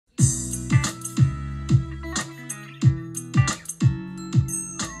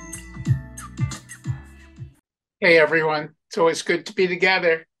Hey everyone, it's always good to be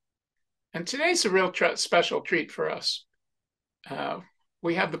together. And today's a real special treat for us. Uh,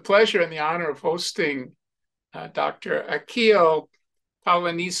 we have the pleasure and the honor of hosting Dr. Akil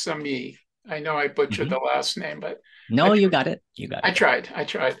Palanisamy. I know I butchered Mhm. the last name, but I, No, you got it. You got I it. tried. I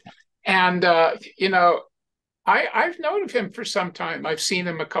tried. And, I've known of him for some time. I've seen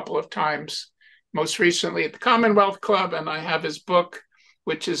him a couple of times, most recently at the Commonwealth Club, and I have his book,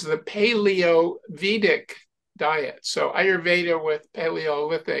 which is the Paleo Vedic diet. So Ayurveda with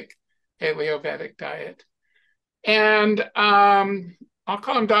Paleo-Vedic diet. And I'll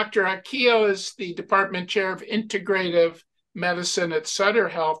call him Dr. Akil, is the department chair of integrative medicine at Sutter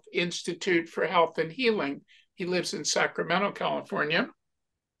Health Institute for Health and Healing. He lives in Sacramento, California.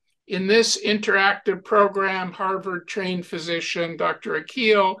 In this interactive program, Harvard trained physician Dr.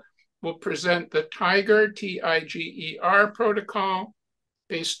 Akil will present the TIGER, TIGER protocol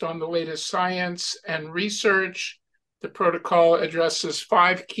based on the latest science and research. The protocol addresses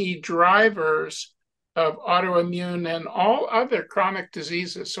five key drivers of autoimmune and all other chronic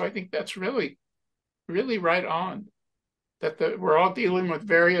diseases. So I think that's really, really right on that we're all dealing with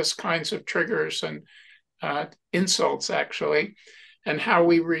various kinds of triggers and insults, actually, and how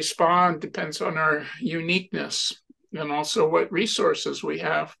we respond depends on our uniqueness and also what resources we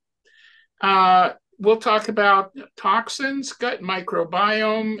have. We'll talk about toxins, gut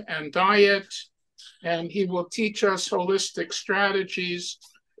microbiome, and diet, and he will teach us holistic strategies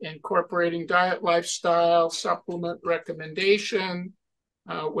incorporating diet, lifestyle, supplement recommendation,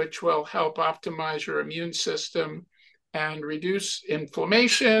 which will help optimize your immune system and reduce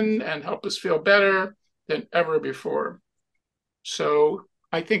inflammation and help us feel better than ever before. So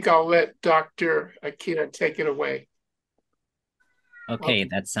I think I'll let Dr. Akira take it away. Okay, Welcome.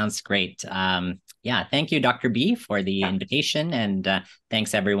 that sounds great. Yeah, thank you, Dr. B, for the invitation, and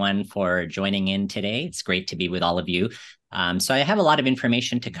thanks everyone for joining in today. It's great to be with all of you. So I have a lot of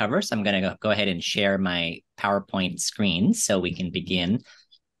information to cover, so I'm going to go ahead and share my PowerPoint screen so we can begin.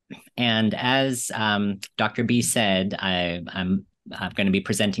 And as Dr. B said, I'm going to be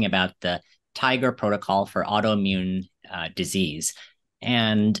presenting about the TIGER protocol for autoimmune disease.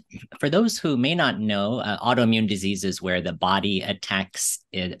 And for those who may not know, autoimmune disease is where the body attacks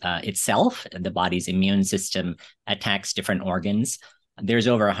itself, the body's immune system attacks different organs. There's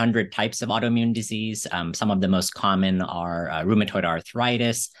over 100 types of autoimmune disease. Some of the most common are rheumatoid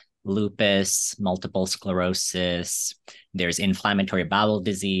arthritis, lupus, multiple sclerosis. There's inflammatory bowel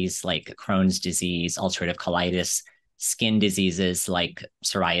disease like Crohn's disease, ulcerative colitis, skin diseases like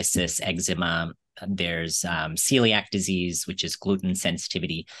psoriasis, eczema. There's celiac disease, which is gluten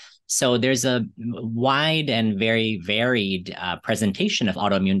sensitivity. So there's a wide and very varied presentation of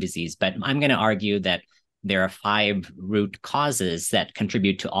autoimmune disease, but I'm going to argue that there are five root causes that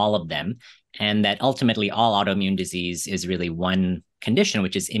contribute to all of them, and that ultimately all autoimmune disease is really one condition,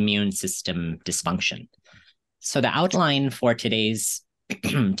 which is immune system dysfunction. So the outline for today's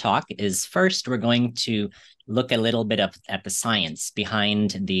talk is first, we're going to look a little bit at the science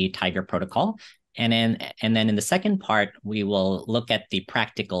behind the TIGER protocol. And then in the second part, we will look at the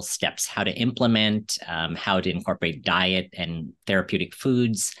practical steps, how to implement, how to incorporate diet and therapeutic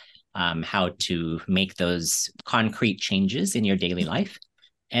foods, how to make those concrete changes in your daily life.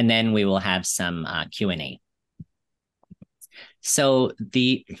 And then we will have some Q&A. So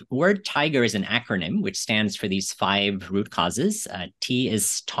the word TIGER is an acronym, which stands for these five root causes. T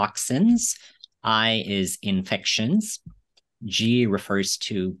is toxins, I is infections, G refers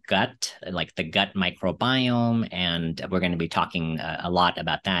to gut, like the gut microbiome, and we're going to be talking a lot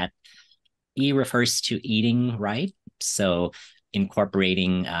about that. E refers to eating right, so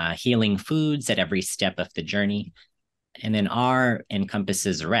incorporating healing foods at every step of the journey. And then R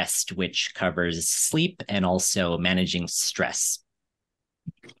encompasses rest, which covers sleep and also managing stress.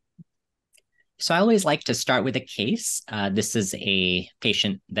 So I always like to start with a case. This is a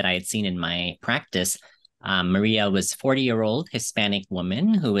patient that I had seen in my practice. Maria was a 40-year-old Hispanic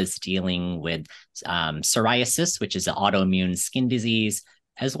woman who was dealing with psoriasis, which is an autoimmune skin disease,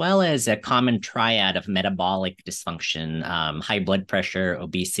 as well as a common triad of metabolic dysfunction, high blood pressure,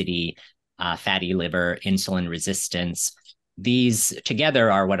 obesity, fatty liver, insulin resistance. These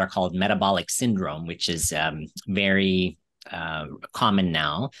together are what are called metabolic syndrome, which is very common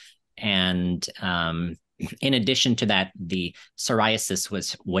now. And in addition to that, the psoriasis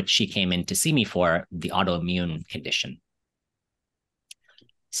was what she came in to see me for, the autoimmune condition.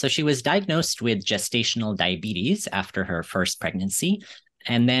 So she was diagnosed with gestational diabetes after her first pregnancy,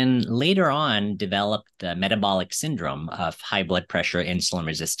 and then later on developed the metabolic syndrome of high blood pressure, insulin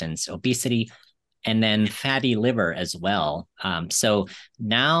resistance, obesity. and then fatty liver as well. So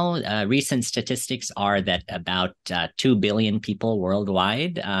now recent statistics are that about 2 billion people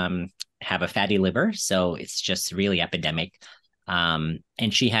worldwide have a fatty liver. So it's just really epidemic. And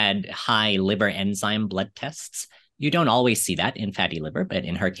she had high liver enzyme blood tests. You don't always see that in fatty liver, but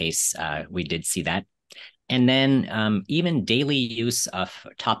in her case, we did see that. And then even daily use of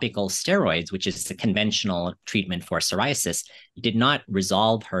topical steroids, which is the conventional treatment for psoriasis, did not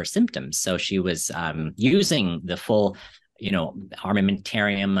resolve her symptoms. So she was using the full,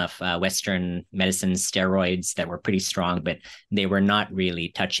 armamentarium of Western medicine steroids that were pretty strong, but they were not really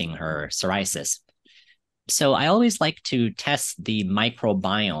touching her psoriasis. So I always like to test the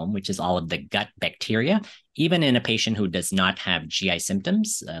microbiome, which is all of the gut bacteria, even in a patient who does not have GI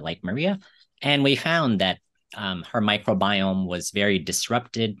symptoms like Maria. And we found that her microbiome was very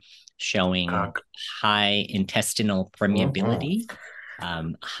disrupted, showing high intestinal permeability,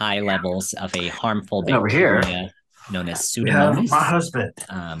 high levels of a harmful bacteria known as Pseudomonas. My husband.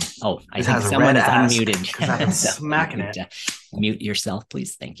 I think someone is unmuted. I've been smacking it. Mute yourself,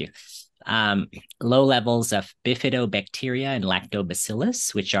 please. Thank you. Low levels of bifidobacteria and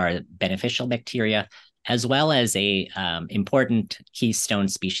lactobacillus, which are beneficial bacteria, as well as a important keystone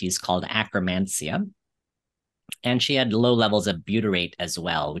species called Akkermansia. And she had low levels of butyrate as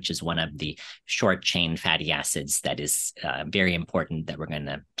well, which is one of the short chain fatty acids that is very important that we're going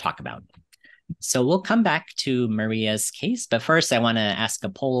to talk about. So we'll come back to Maria's case, but first I want to ask a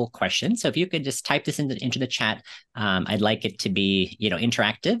poll question. So if you could just type this into the chat, I'd like it to be,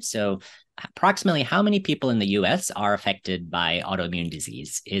 interactive. So approximately how many people in the US are affected by autoimmune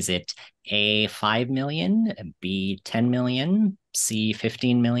disease? Is it A, 5 million, B, 10 million, C,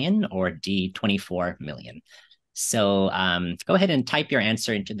 15 million, or D, 24 million? So go ahead and type your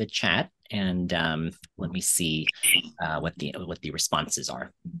answer into the chat, and let me see what the responses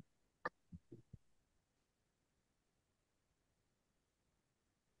are.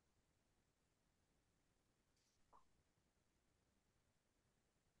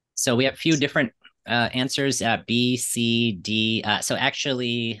 So we have a few different answers, B, C, D. So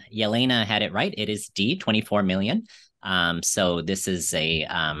actually, Yelena had it right. It is D, 24 million. So this is a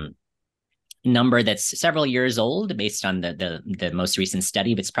number that's several years old based on the most recent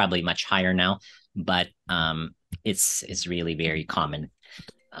study, but it's probably much higher now. But it's really very common.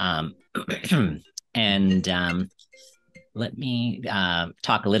 Let me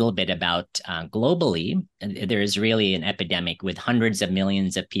talk a little bit about globally. There is really an epidemic with hundreds of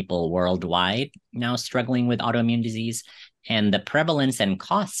millions of people worldwide now struggling with autoimmune disease. And the prevalence and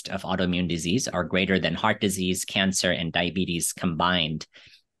cost of autoimmune disease are greater than heart disease, cancer, and diabetes combined.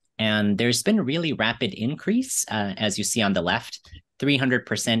 And there's been a really rapid increase, as you see on the left,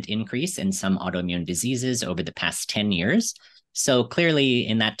 300% increase in some autoimmune diseases over the past 10 years. So clearly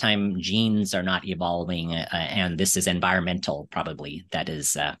in that time, genes are not evolving, and this is environmental probably that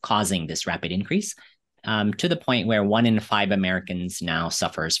is causing this rapid increase to the point where 1 in 5 Americans now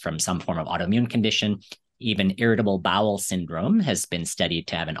suffers from some form of autoimmune condition. Even irritable bowel syndrome has been studied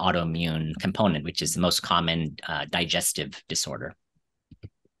to have an autoimmune component, which is the most common digestive disorder.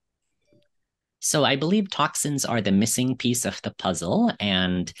 So I believe toxins are the missing piece of the puzzle,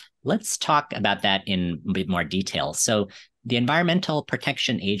 and let's talk about that in a bit more detail. So the Environmental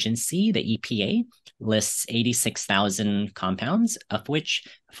Protection Agency, the EPA, lists 86,000 compounds, of which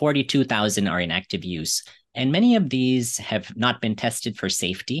 42,000 are in active use. And many of these have not been tested for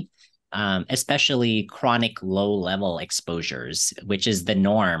safety, especially chronic low-level exposures, which is the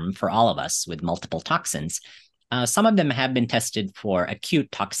norm for all of us with multiple toxins. Some of them have been tested for acute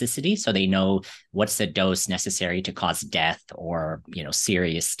toxicity, so they know what's the dose necessary to cause death or,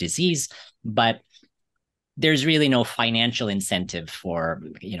 serious disease. But there's really no financial incentive for,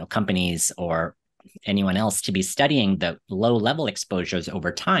 companies or anyone else to be studying the low-level exposures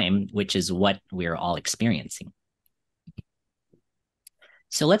over time, which is what we're all experiencing.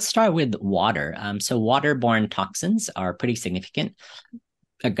 So let's start with water. So waterborne toxins are pretty significant.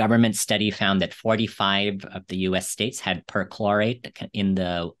 A government study found that 45 of the US states had perchlorate in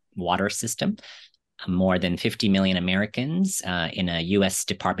the water system. More than 50 million Americans in a US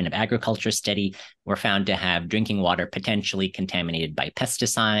Department of Agriculture study were found to have drinking water potentially contaminated by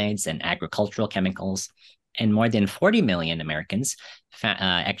pesticides and agricultural chemicals. And more than 40 million Americans,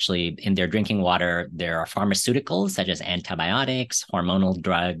 actually in their drinking water, there are pharmaceuticals such as antibiotics, hormonal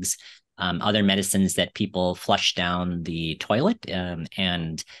drugs, other medicines that people flush down the toilet,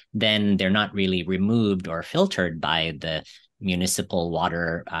 and then they're not really removed or filtered by the municipal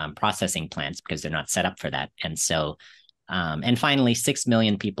water processing plants because they're not set up for that. And so And finally, 6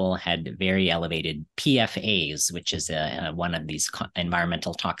 million people had very elevated PFAs, which is one of these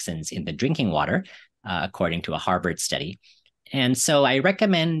environmental toxins in the drinking water, according to a Harvard study. And so I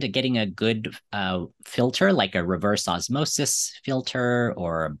recommend getting a good filter, like a reverse osmosis filter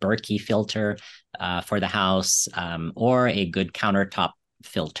or a Berkey filter for the house, or a good countertop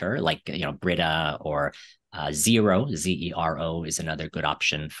filter, like Brita or Zero, Zero is another good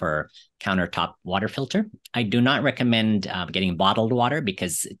option for countertop water filter. I do not recommend getting bottled water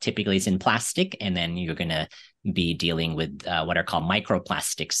because typically it's in plastic, and then you're going to be dealing with what are called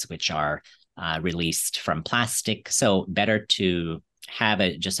microplastics, which are released from plastic. So better to have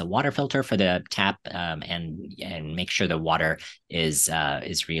just a water filter for the tap, and make sure the water is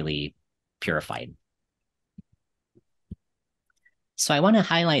really purified. So I want to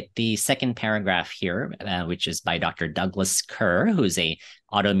highlight the second paragraph here, which is by Dr. Douglas Kerr, who's a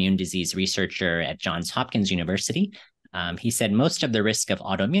autoimmune disease researcher at Johns Hopkins University. He said most of the risk of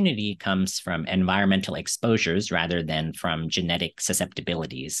autoimmunity comes from environmental exposures rather than from genetic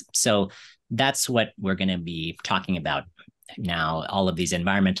susceptibilities. So that's what we're going to be talking about now, all of these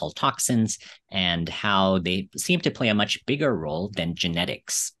environmental toxins and how they seem to play a much bigger role than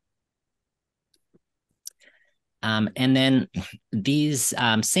genetics. And then these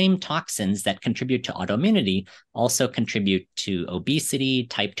same toxins that contribute to autoimmunity also contribute to obesity,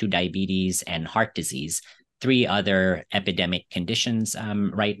 type 2 diabetes, and heart disease, 3 other epidemic conditions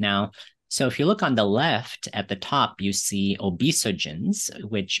right now. So if you look on the left at the top, you see obesogens,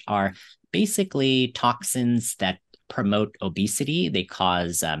 which are basically toxins that promote obesity. They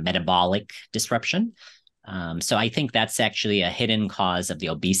cause metabolic disruption. So I think that's actually a hidden cause of the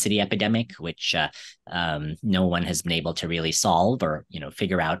obesity epidemic, which no one has been able to really solve or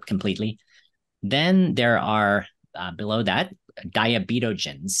figure out completely. Then there are below that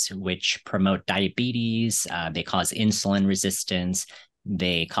diabetogens, which promote diabetes. They cause insulin resistance.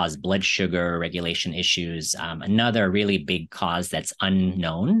 They cause blood sugar regulation issues. Another really big cause that's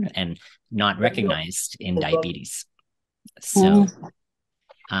unknown and not recognized in diabetes. So.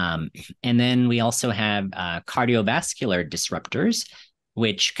 And then we also have cardiovascular disruptors,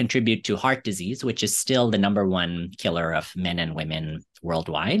 which contribute to heart disease, which is still the #1 killer of men and women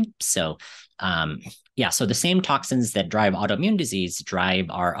worldwide. So, so the same toxins that drive autoimmune disease drive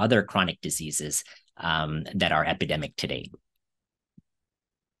our other chronic diseases that are epidemic today.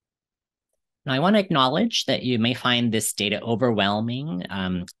 Now, I want to acknowledge that you may find this data overwhelming,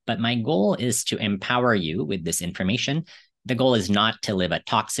 but my goal is to empower you with this information. The goal is not to live a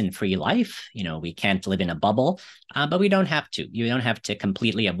toxin-free life. We can't live in a bubble, but we don't have to. You don't have to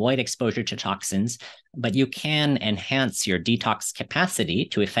completely avoid exposure to toxins, but you can enhance your detox capacity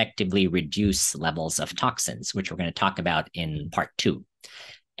to effectively reduce levels of toxins, which we're going to talk about in part 2.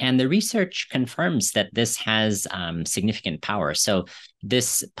 And the research confirms that this has significant power. So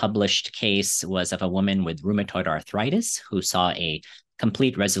this published case was of a woman with rheumatoid arthritis who saw a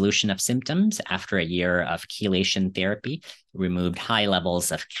complete resolution of symptoms after a year of chelation therapy, removed high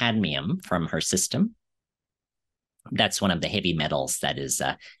levels of cadmium from her system. That's one of the heavy metals that is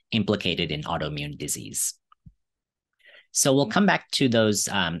implicated in autoimmune disease. So we'll come back to those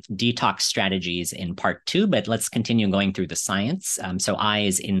detox strategies in part 2, but let's continue going through the science. So I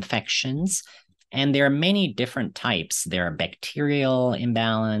is infections. And there are many different types. There are bacterial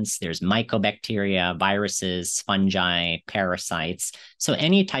imbalance, there's mycobacteria, viruses, fungi, parasites, so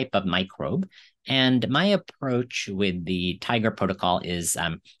any type of microbe. And my approach with the Tiger protocol is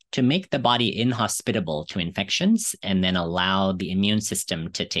to make the body inhospitable to infections and then allow the immune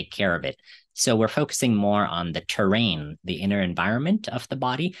system to take care of it. So we're focusing more on the terrain, the inner environment of the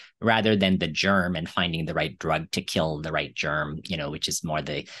body, rather than the germ and finding the right drug to kill the right germ, which is more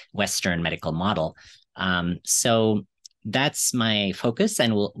the Western medical model. So that's my focus,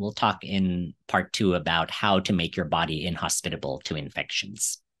 and we'll talk in part 2 about how to make your body inhospitable to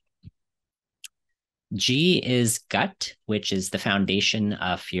infections. G is gut, which is the foundation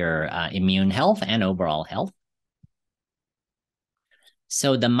of your immune health and overall health.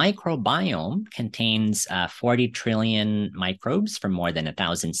 So the microbiome contains 40 trillion microbes from more than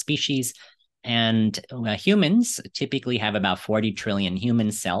 1,000 species. And humans typically have about 40 trillion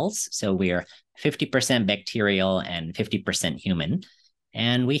human cells. So we're 50% bacterial and 50% human.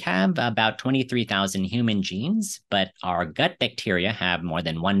 And we have about 23,000 human genes, but our gut bacteria have more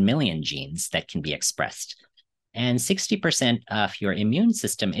than 1 million genes that can be expressed. And 60% of your immune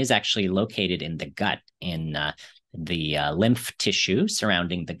system is actually located in the gut, in the lymph tissue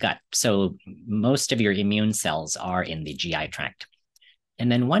surrounding the gut. So most of your immune cells are in the GI tract. And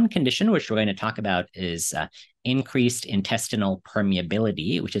then one condition which we're going to talk about is increased intestinal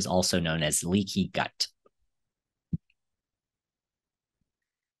permeability, which is also known as leaky gut.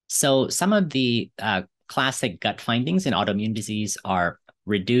 So some of the classic gut findings in autoimmune disease are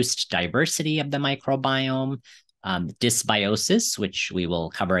reduced diversity of the microbiome, dysbiosis, which we will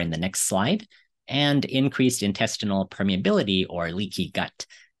cover in the next slide, and increased intestinal permeability or leaky gut.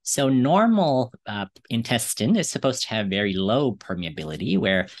 So normal intestine is supposed to have very low permeability,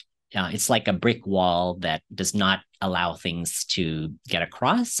 where it's like a brick wall that does not allow things to get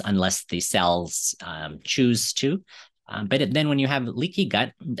across unless the cells choose to. But then when you have leaky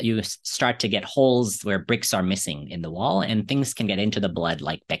gut, you start to get holes where bricks are missing in the wall, and things can get into the blood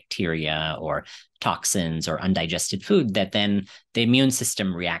like bacteria or toxins or undigested food that then the immune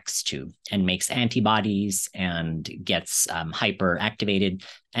system reacts to and makes antibodies and gets hyperactivated.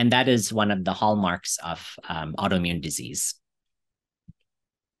 And that is one of the hallmarks of autoimmune disease.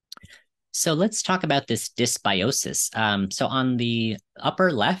 So let's talk about this dysbiosis. So on the upper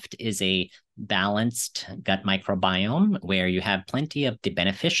left is a balanced gut microbiome where you have plenty of the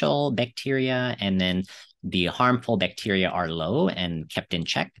beneficial bacteria, and then the harmful bacteria are low and kept in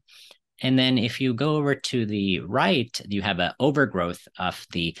check. And then if you go over to the right, you have an overgrowth of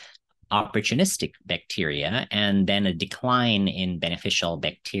the opportunistic bacteria and then a decline in beneficial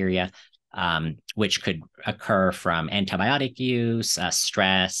bacteria, which could occur from antibiotic use,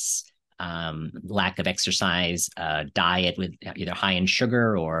 stress, lack of exercise, diet with either high in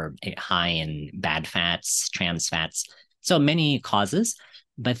sugar or high in bad fats, trans fats. So many causes.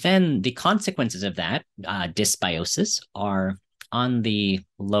 But then the consequences of that dysbiosis are on the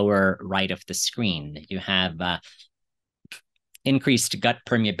lower right of the screen. You have increased gut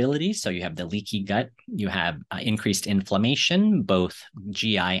permeability. So you have the leaky gut. You have increased inflammation, both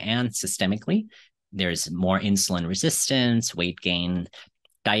GI and systemically. There's more insulin resistance, weight gain,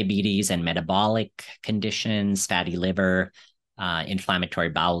 diabetes and metabolic conditions, fatty liver, inflammatory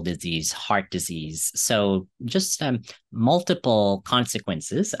bowel disease, heart disease. So just multiple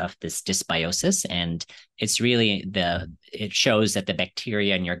consequences of this dysbiosis. And it's really it shows that the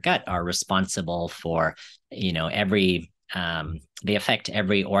bacteria in your gut are responsible for, they affect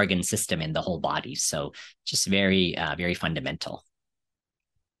every organ system in the whole body. So just very, very fundamental.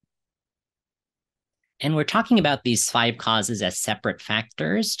 And we're talking about these 5 causes as separate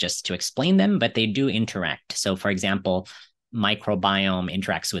factors just to explain them, but they do interact. So for example, microbiome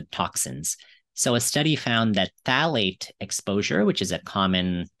interacts with toxins. So a study found that phthalate exposure, which is a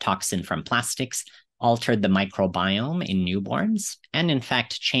common toxin from plastics, altered the microbiome in newborns and in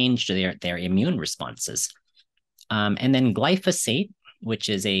fact changed their immune responses. And then glyphosate, which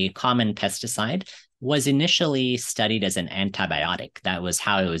is a common pesticide, was initially studied as an antibiotic. That was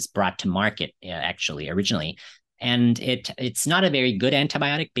how it was brought to market, actually, originally. And it's not a very good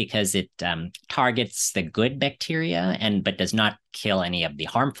antibiotic because it targets the good bacteria but does not kill any of the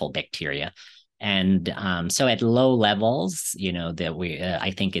harmful bacteria. And so at low levels,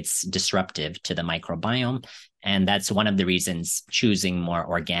 I think it's disruptive to the microbiome. And that's one of the reasons choosing more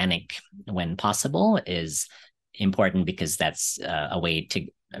organic when possible is important, because that's a way to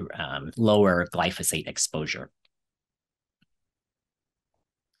lower glyphosate exposure.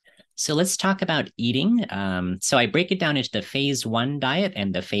 So let's talk about eating. So I break it down into the phase 1 diet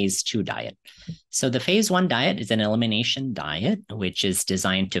and the phase 2 diet. So the phase 1 diet is an elimination diet, which is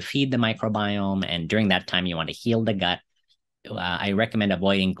designed to feed the microbiome. And during that time, you want to heal the gut. I recommend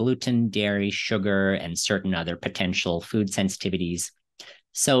avoiding gluten, dairy, sugar, and certain other potential food sensitivities.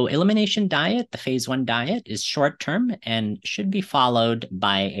 So elimination diet, the phase 1 diet, is short-term and should be followed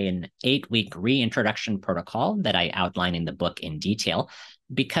by an 8-week reintroduction protocol that I outline in the book in detail,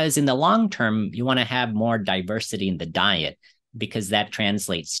 because in the long term, you want to have more diversity in the diet because that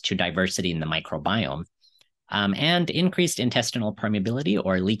translates to diversity in the microbiome. And increased intestinal permeability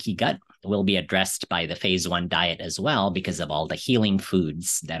or leaky gut will be addressed by the phase 1 diet as well because of all the healing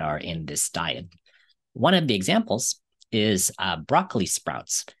foods that are in this diet. One of the examples is broccoli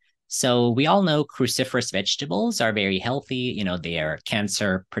sprouts. So we all know cruciferous vegetables are very healthy. They are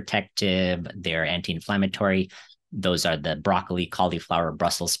cancer protective, they're anti-inflammatory. Those are the broccoli, cauliflower,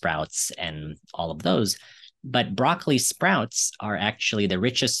 Brussels sprouts, and all of those. But broccoli sprouts are actually the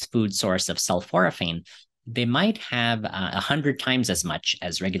richest food source of sulforaphane. They might have 100 times as much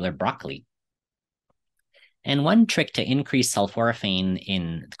as regular broccoli. And one trick to increase sulforaphane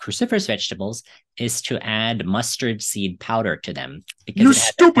in cruciferous vegetables is to add mustard seed powder to them. You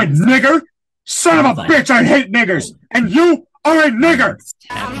stupid nigger! Son of a bitch, I hate niggers! And you are a nigger!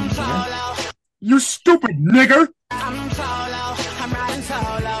 You stupid nigger! I'm riding solo. I'm riding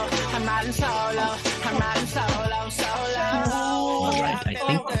solo. I'm riding solo. All right, I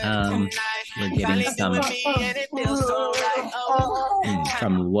think we're getting some.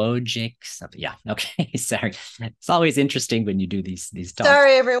 from Wojcik. Yeah, okay, sorry. It's always interesting when you do these talks.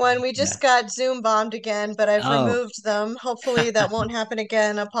 Sorry, everyone. We just got Zoom bombed again, but I've removed them. Hopefully that won't happen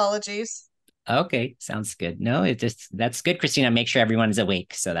again. Apologies. Okay, sounds good. No, that's good, Christina. Make sure everyone's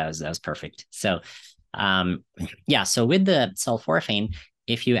awake. So that was perfect. So, yeah. So with the sulforaphane,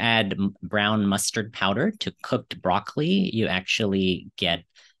 if you add brown mustard powder to cooked broccoli, you actually get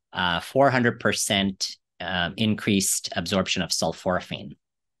 400% increased absorption of sulforaphane.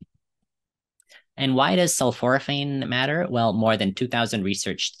 And why does sulforaphane matter? Well, more than 2,000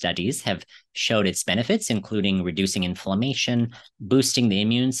 research studies have showed its benefits, including reducing inflammation, boosting the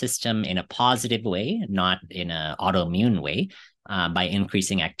immune system in a positive way, not in an autoimmune way, by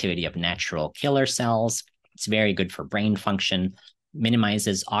increasing activity of natural killer cells. It's very good for brain function,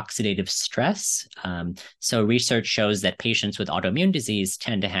 minimizes oxidative stress. So research shows that patients with autoimmune disease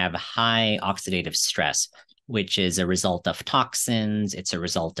tend to have high oxidative stress, which is a result of toxins. It's a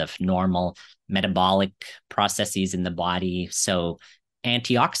result of normal metabolic processes in the body. So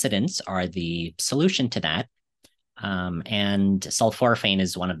antioxidants are the solution to that. And sulforaphane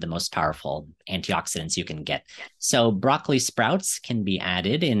is one of the most powerful antioxidants you can get. So broccoli sprouts can be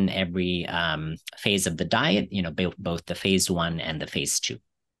added in every phase of the diet, both the phase 1 and the phase 2.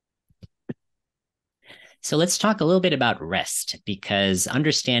 So let's talk a little bit about rest, because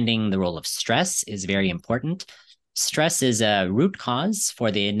understanding the role of stress is very important. Stress is a root cause for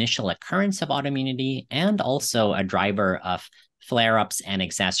the initial occurrence of autoimmunity and also a driver of flare-ups and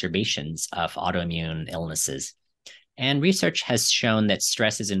exacerbations of autoimmune illnesses. And research has shown that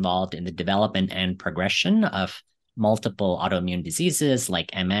stress is involved in the development and progression of multiple autoimmune diseases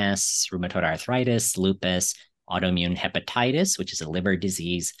like MS, rheumatoid arthritis, lupus, autoimmune hepatitis, which is a liver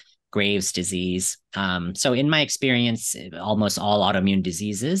disease, Graves' disease. So in my experience, almost all autoimmune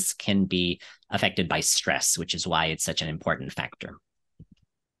diseases can be affected by stress, which is why it's such an important factor.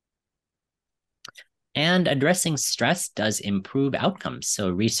 And addressing stress does improve outcomes. So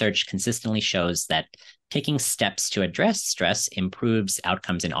research consistently shows that taking steps to address stress improves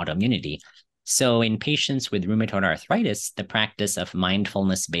outcomes in autoimmunity. So in patients with rheumatoid arthritis, the practice of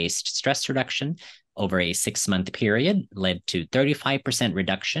mindfulness-based stress reduction over a 6-month period led to 35%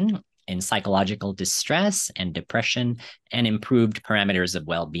 reduction in psychological distress and depression and improved parameters of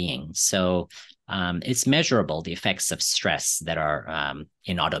well-being. So it's measurable, the effects of stress that are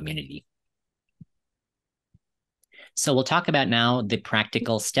in autoimmunity. So we'll talk about now the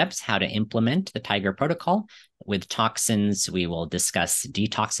practical steps, how to implement the TIGER protocol. With toxins, we will discuss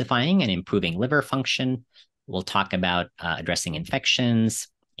detoxifying and improving liver function. We'll talk about addressing infections,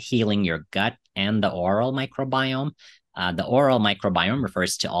 healing your gut and the oral microbiome. The oral microbiome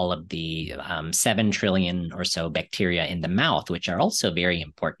refers to all of the 7 trillion or so bacteria in the mouth, which are also very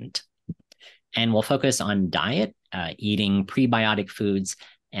important. And we'll focus on diet, eating prebiotic foods,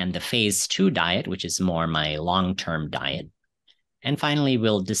 and the phase 2 diet, which is more my long-term diet. And finally,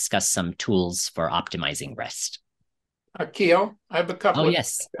 we'll discuss some tools for optimizing rest. Akil, I have a couple of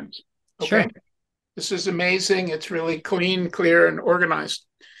questions. Okay. Sure. This is amazing. It's really clean, clear, and organized.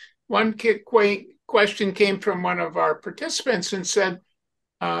 One question came from one of our participants and said,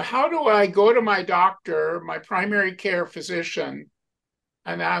 how do I go to my doctor, my primary care physician,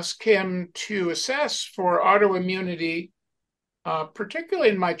 and ask him to assess for autoimmunity, particularly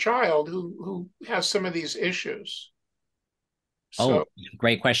in my child who has some of these issues? So,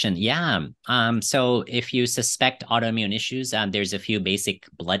 great question. Yeah. So if you suspect autoimmune issues, there's a few basic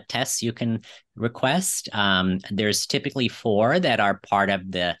blood tests you can request. There's typically 4 that are part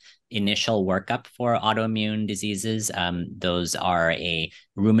of the initial workup for autoimmune diseases. Those are a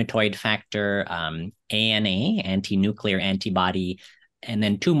rheumatoid factor, ANA, anti-nuclear antibody, and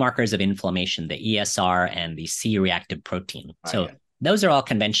then 2 markers of inflammation, the ESR and the C-reactive protein. So those are all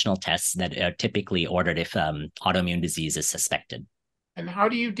conventional tests that are typically ordered if autoimmune disease is suspected. And how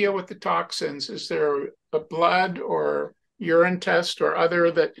do you deal with the toxins? Is there a blood or urine test or other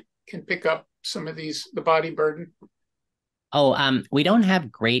that can pick up some of the body burden? We don't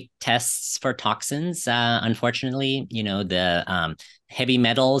have great tests for toxins. Unfortunately, the heavy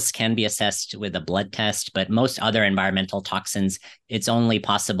metals can be assessed with a blood test, but most other environmental toxins, it's only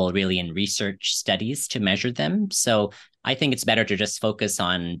possible really in research studies to measure them. So I think it's better to just focus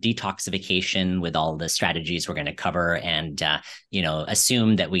on detoxification with all the strategies we're going to cover and,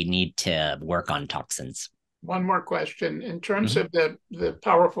 assume that we need to work on toxins. One more question. In terms of the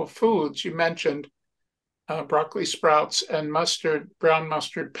powerful foods you mentioned, broccoli sprouts and brown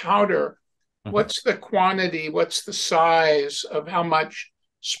mustard powder. What's the quantity? What's the size of how much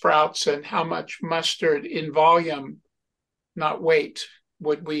sprouts and how much mustard in volume, not weight,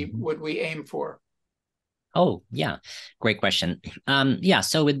 would we aim for? Oh, yeah. Great question.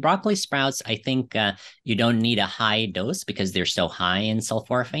 So with broccoli sprouts, I think you don't need a high dose because they're so high in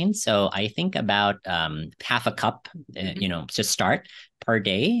sulforaphane. So I think about half a cup, to start per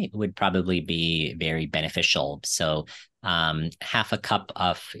day would probably be very beneficial. So half a cup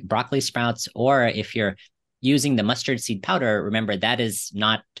of broccoli sprouts, or if you're using the mustard seed powder, remember that is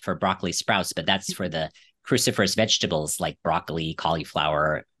not for broccoli sprouts, but that's for the cruciferous vegetables like broccoli,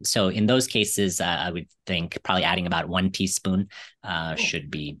 cauliflower. So in those cases, I would think probably adding about 1 teaspoon should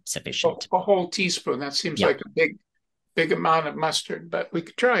be sufficient. A whole teaspoon. That seems like a big amount of mustard, but we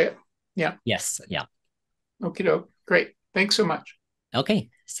could try it. Yeah. Yes. Yeah. Okie doke. Great. Thanks so much. Okay.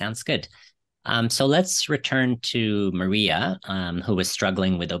 Sounds good. So let's return to Maria, who was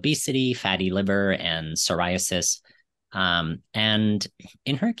struggling with obesity, fatty liver, and psoriasis. And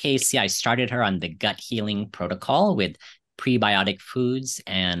in her case, I started her on the gut healing protocol with prebiotic foods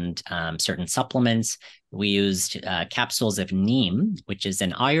and certain supplements. We used capsules of neem, which is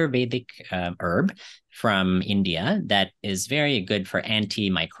an Ayurvedic herb from India that is very good for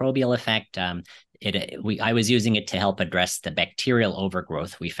antimicrobial effect. I was using it to help address the bacterial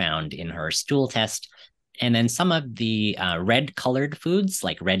overgrowth we found in her stool test. And then some of the red colored foods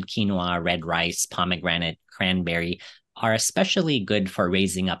like red quinoa, red rice, pomegranate, cranberry are especially good for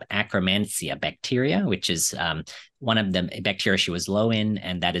raising up Akkermansia bacteria, which is one of the bacteria she was low in,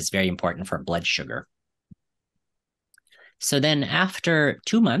 and that is very important for blood sugar. So then after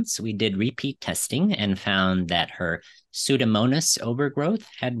 2 months, we did repeat testing and found that her Pseudomonas overgrowth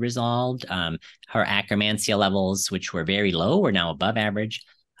had resolved. Her Akkermansia levels, which were very low, were now above average.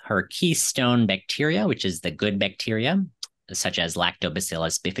 Her keystone bacteria, which is the good bacteria, such as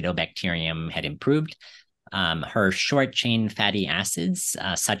Lactobacillus bifidobacterium, had improved. Her short-chain fatty acids,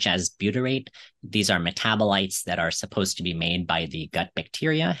 such as butyrate, these are metabolites that are supposed to be made by the gut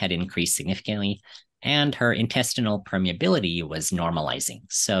bacteria, had increased significantly. And her intestinal permeability was normalizing.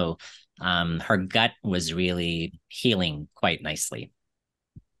 So her gut was really healing quite nicely.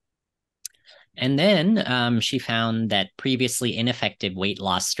 And then she found that previously ineffective weight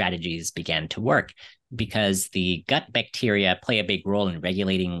loss strategies began to work because the gut bacteria play a big role in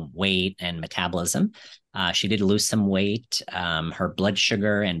regulating weight and metabolism. She did lose some weight. Her blood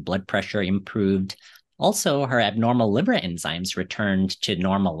sugar and blood pressure improved. Also, her abnormal liver enzymes returned to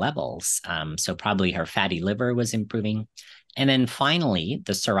normal levels. So probably her fatty liver was improving. And then finally,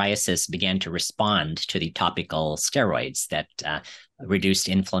 the psoriasis began to respond to the topical steroids that reduced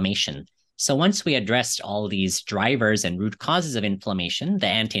inflammation. So once we addressed all these drivers and root causes of inflammation, the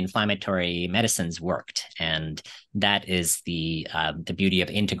anti-inflammatory medicines worked. And that is the beauty of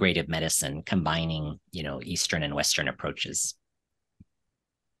integrative medicine, combining, Eastern and Western approaches.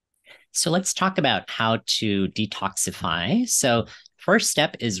 So let's talk about how to detoxify. So first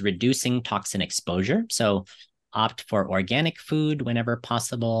step is reducing toxin exposure. So opt for organic food whenever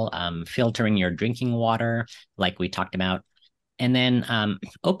possible, filtering your drinking water, like we talked about. And then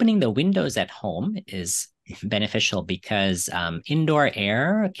opening the windows at home is beneficial because indoor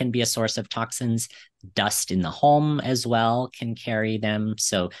air can be a source of toxins. Dust in the home as well can carry them.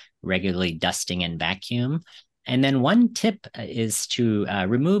 So regularly dusting and vacuum. And then one tip is to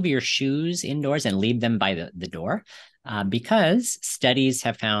remove your shoes indoors and leave them by the door because studies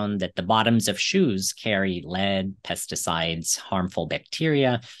have found that the bottoms of shoes carry lead, pesticides, harmful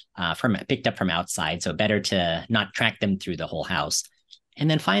bacteria picked up from outside. So better to not track them through the whole house. And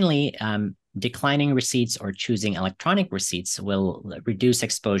then finally, declining receipts or choosing electronic receipts will reduce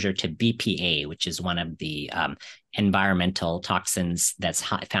exposure to BPA, which is one of the environmental toxins that's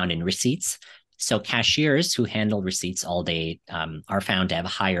found in receipts. So cashiers who handle receipts all day are found to have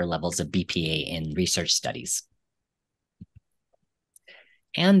higher levels of BPA in research studies.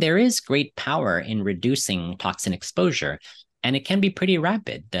 And there is great power in reducing toxin exposure, and it can be pretty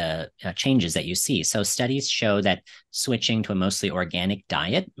rapid, the changes that you see. So studies show that switching to a mostly organic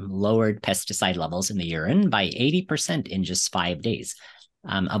diet lowered pesticide levels in the urine by 80% in just 5 days.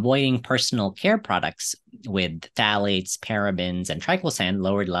 Avoiding personal care products with phthalates, parabens, and triclosan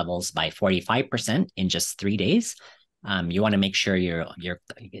lowered levels by 45% in just 3 days. You want to make sure you're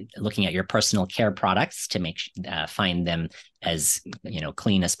looking at your personal care products to find them as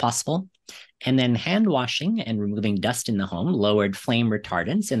clean as possible. And then hand washing and removing dust in the home lowered flame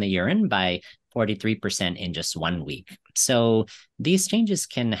retardants in the urine by 43% in just 1 week. So these changes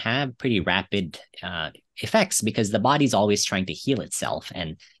can have pretty rapid effects because the body's always trying to heal itself.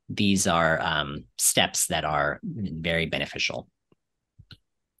 And these are steps that are very beneficial.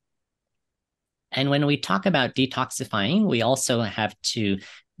 And when we talk about detoxifying, we also have to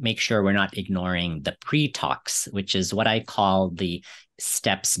make sure we're not ignoring the pre-tox, which is what I call the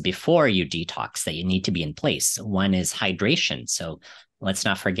steps before you detox that you need to be in place. One is hydration. So let's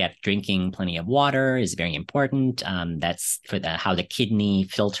not forget drinking plenty of water is very important. That's for how the kidney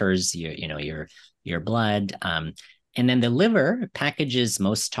filters your blood. And then the liver packages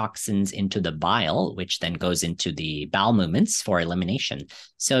most toxins into the bile, which then goes into the bowel movements for elimination.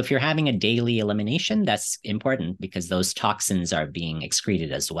 So if you're having a daily elimination, that's important because those toxins are being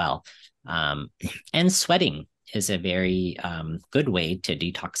excreted as well. And sweating is a very good way to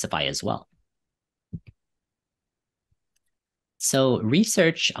detoxify as well. So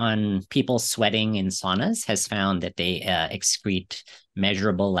research on people sweating in saunas has found that they excrete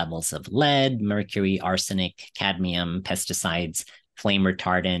measurable levels of lead, mercury, arsenic, cadmium, pesticides, flame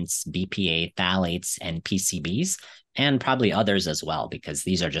retardants, BPA, phthalates, and PCBs, and probably others as well, because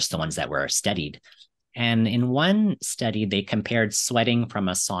these are just the ones that were studied. And in one study, they compared sweating from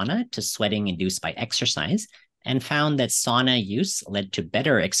a sauna to sweating induced by exercise and found that sauna use led to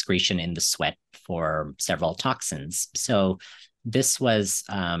better excretion in the sweat for several toxins. So this was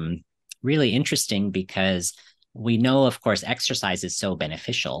really interesting because we know, of course, exercise is so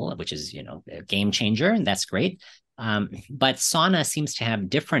beneficial, which is, a game changer, and that's great. But sauna seems to have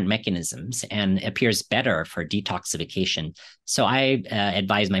different mechanisms and appears better for detoxification. So I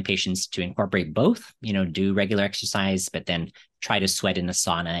advise my patients to incorporate both, do regular exercise, but then try to sweat in the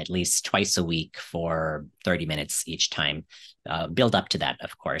sauna at least twice a week for 30 minutes each time. Build up to that,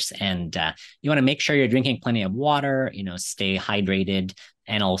 of course. And you want to make sure you're drinking plenty of water, stay hydrated,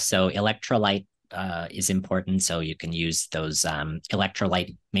 and also electrolyte is important. So you can use those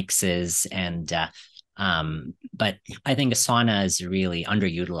electrolyte mixes but I think a sauna is really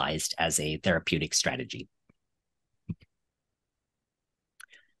underutilized as a therapeutic strategy.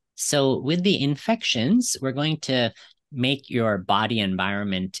 So with the infections, we're going to make your body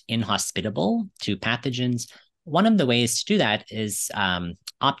environment inhospitable to pathogens. One of the ways to do that is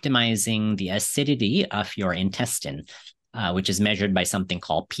optimizing the acidity of your intestine, which is measured by something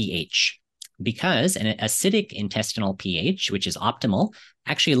called pH. Because an acidic intestinal pH, which is optimal,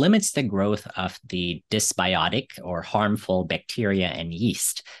 actually limits the growth of the dysbiotic or harmful bacteria and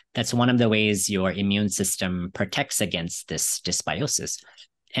yeast. That's one of the ways your immune system protects against this dysbiosis.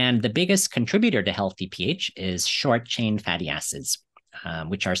 And the biggest contributor to healthy pH is short-chain fatty acids,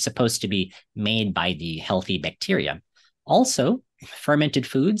 which are supposed to be made by the healthy bacteria. Also, fermented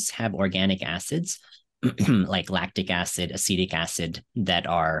foods have organic acids, like lactic acid, acetic acid, that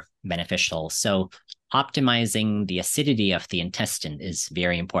are beneficial. So optimizing the acidity of the intestine is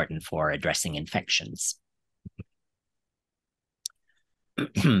very important for addressing infections.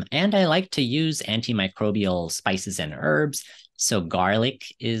 And I like to use antimicrobial spices and herbs. So garlic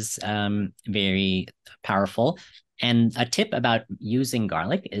is very powerful. And a tip about using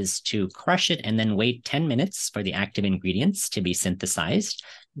garlic is to crush it and then wait 10 minutes for the active ingredients to be synthesized,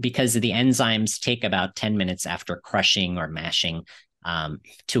 because the enzymes take about 10 minutes after crushing or mashing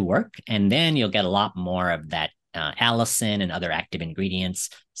to work. And then you'll get a lot more of that allicin and other active ingredients.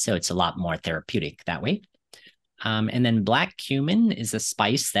 So it's a lot more therapeutic that way. And then black cumin is a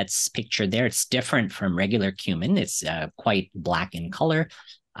spice that's pictured there. It's different from regular cumin. It's quite black in color.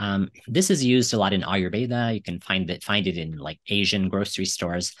 This is used a lot in Ayurveda. You can find it in like Asian grocery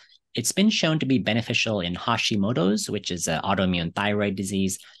stores. It's been shown to be beneficial in Hashimoto's, which is an autoimmune thyroid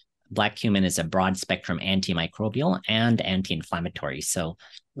disease. Black cumin is a broad spectrum antimicrobial and anti-inflammatory. So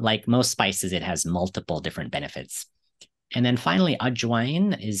like most spices, it has multiple different benefits. And then finally,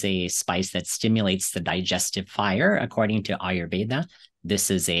 ajwain is a spice that stimulates the digestive fire, according to Ayurveda.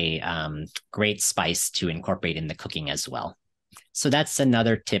 This is a great spice to incorporate in the cooking as well. So that's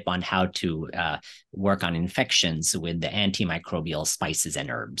another tip on how to work on infections with the antimicrobial spices and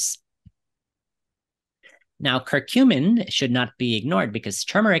herbs. Now, curcumin should not be ignored because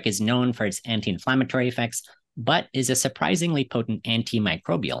turmeric is known for its anti-inflammatory effects, but is a surprisingly potent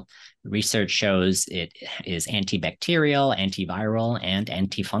antimicrobial. Research shows it is antibacterial, antiviral, and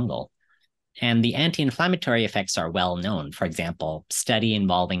antifungal. And the anti-inflammatory effects are well known. For example, study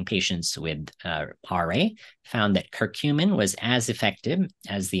involving patients with RA found that curcumin was as effective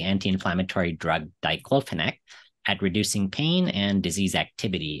as the anti-inflammatory drug diclofenac at reducing pain and disease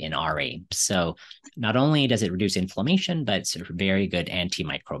activity in RA. So not only does it reduce inflammation, but it's a very good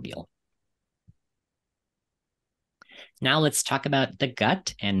antimicrobial. Now let's talk about the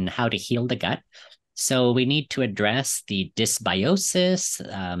gut and how to heal the gut. So we need to address the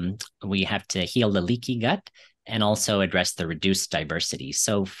dysbiosis. We have to heal the leaky gut and also address the reduced diversity.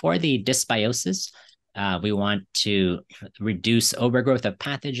 So for the dysbiosis, we want to reduce overgrowth of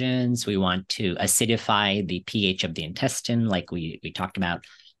pathogens. We want to acidify the pH of the intestine, like we talked about.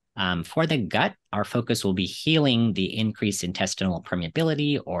 For the gut, our focus will be healing the increased intestinal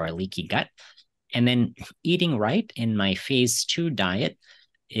permeability or leaky gut. And then eating right in my phase 2 diet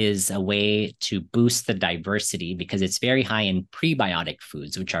is a way to boost the diversity because it's very high in prebiotic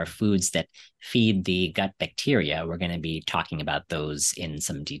foods, which are foods that feed the gut bacteria. We're going to be talking about those in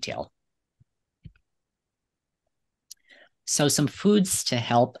some detail. So some foods to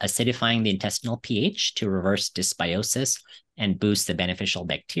help acidifying the intestinal pH to reverse dysbiosis and boost the beneficial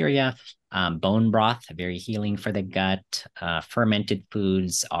bacteria. Bone broth, very healing for the gut. Fermented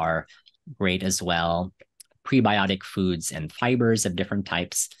foods are great as well. Prebiotic foods and fibers of different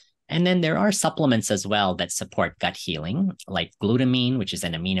types. And then there are supplements as well that support gut healing, like glutamine, which is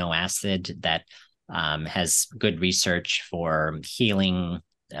an amino acid that has good research for healing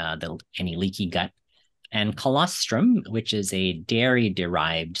any leaky gut. And colostrum, which is a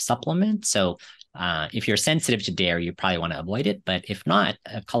dairy-derived supplement. So if you're sensitive to dairy, you probably want to avoid it. But if not,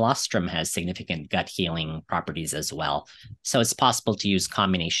 colostrum has significant gut healing properties as well. So it's possible to use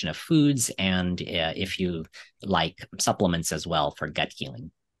combination of foods and if you like supplements as well for gut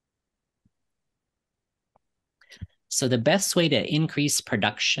healing. So the best way to increase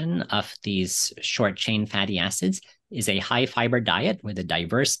production of these short-chain fatty acids is a high-fiber diet with a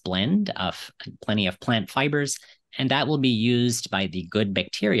diverse blend of plenty of plant fibers, and that will be used by the good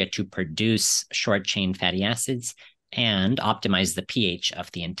bacteria to produce short-chain fatty acids and optimize the pH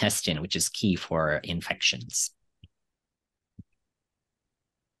of the intestine, which is key for infections.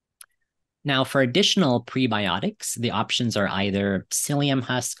 Now, for additional prebiotics, the options are either psyllium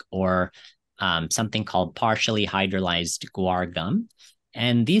husk or something called partially hydrolyzed guar gum.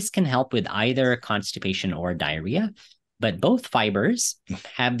 And these can help with either constipation or diarrhea, but both fibers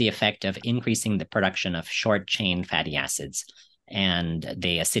have the effect of increasing the production of short-chain fatty acids, and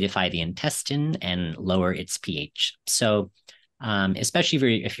they acidify the intestine and lower its pH. So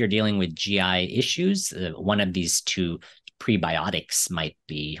especially if you're dealing with GI issues, one of these two prebiotics might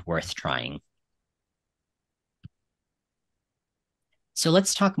be worth trying. So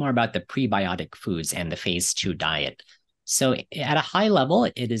let's talk more about the prebiotic foods and the phase 2 diet. So at a high level,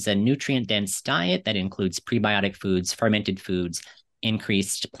 it is a nutrient-dense diet that includes prebiotic foods, fermented foods,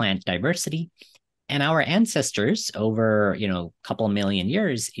 increased plant diversity. And our ancestors over, a couple million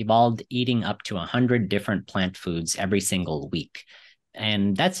years evolved eating up to 100 different plant foods every single week.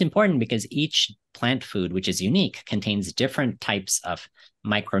 And that's important because each plant food, which is unique, contains different types of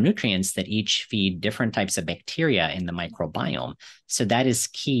micronutrients that each feed different types of bacteria in the microbiome. So that is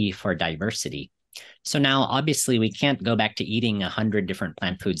key for diversity. So now, obviously, we can't go back to eating 100 different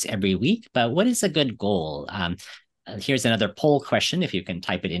plant foods every week, but what is a good goal? Here's another poll question. If you can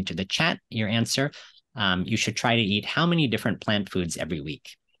type it into the chat, your answer. You should try to eat how many different plant foods every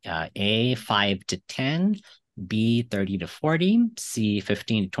week? A, 5 to 10, B, 30 to 40, C,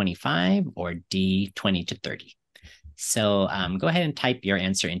 15 to 25, or D, 20 to 30. So go ahead and type your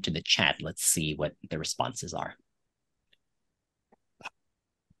answer into the chat. Let's see what the responses are.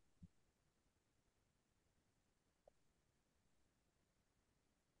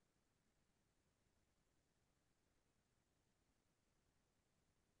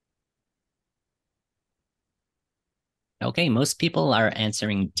 Okay, most people are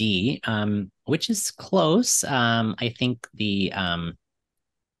answering D, which is close. I think the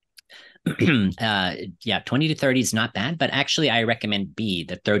 20 to 30 is not bad, but actually I recommend B,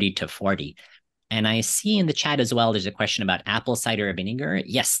 the 30 to 40. And I see in the chat as well, there's a question about apple cider vinegar.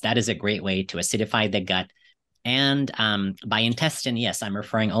 Yes, that is a great way to acidify the gut. And by intestine, yes, I'm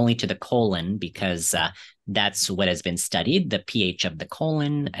referring only to the colon because that's what has been studied, the pH of the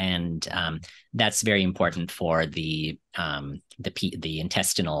colon, and that's very important for the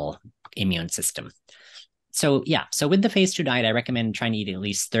intestinal immune system. So with the phase 2 diet, I recommend trying to eat at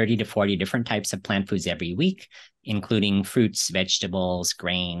least 30 to 40 different types of plant foods every week, including fruits, vegetables,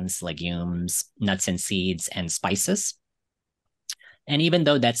 grains, legumes, nuts and seeds, and spices. And even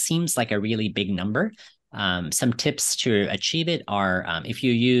though that seems like a really big number, some tips to achieve it are if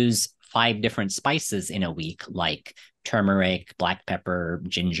you use 5 different spices in a week, like turmeric, black pepper,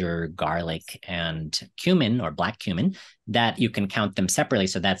 ginger, garlic, and cumin or black cumin, that you can count them separately.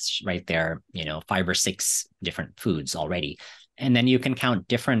 So that's right there, 5 or 6 different foods already. And then you can count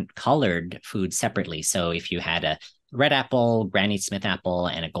different colored foods separately. So if you had a red apple, Granny Smith apple,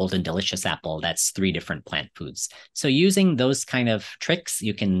 and a golden delicious apple, that's 3 different plant foods. So using those kind of tricks,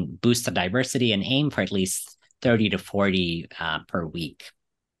 you can boost the diversity and aim for at least 30 to 40 per week.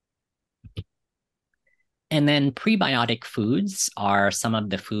 And then prebiotic foods are some of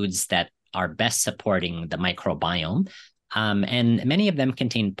the foods that are best supporting the microbiome. And many of them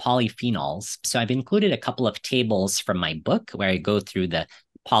contain polyphenols. So I've included a couple of tables from my book where I go through the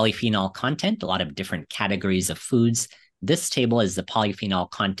polyphenol content, a lot of different categories of foods. This table is the polyphenol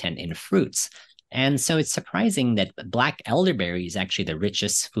content in fruits. And so it's surprising that black elderberry is actually the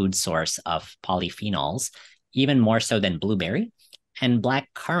richest food source of polyphenols, even more so than blueberry. And black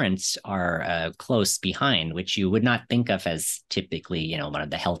currants are close behind, which you would not think of as typically, one of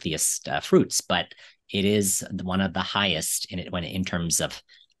the healthiest fruits, but it is one of the highest in terms of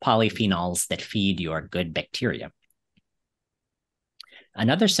polyphenols that feed your good bacteria.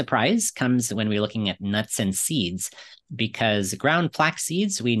 Another surprise comes when we're looking at nuts and seeds, because ground flax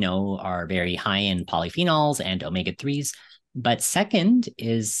seeds we know are very high in polyphenols and omega-3s. But second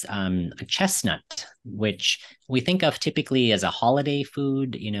is a chestnut, which we think of typically as a holiday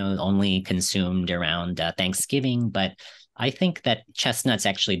food, only consumed around Thanksgiving. But I think that chestnuts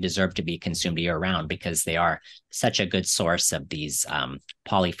actually deserve to be consumed year-round because they are such a good source of these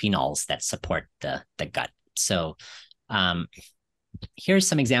polyphenols that support the gut. So here's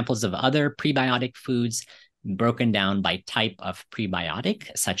some examples of other prebiotic foods broken down by type of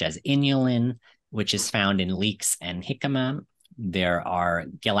prebiotic, such as inulin, which is found in leeks and jicama. There are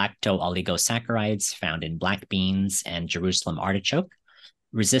galacto-oligosaccharides found in black beans and Jerusalem artichoke.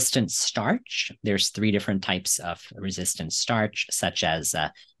 Resistant starch, there's 3 different types of resistant starch, such as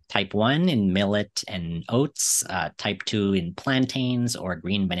type 1 in millet and oats, type 2 in plantains or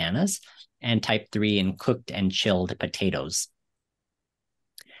green bananas, and type 3 in cooked and chilled potatoes.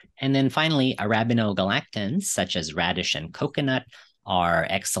 And then finally, arabinogalactans, such as radish and coconut, are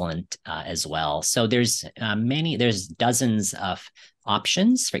excellent as well. So there's dozens of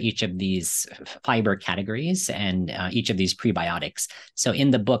options for each of these fiber categories and each of these prebiotics. So in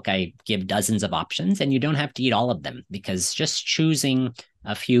the book, I give dozens of options, and you don't have to eat all of them, because just choosing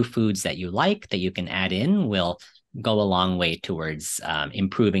a few foods that you like that you can add in will go a long way towards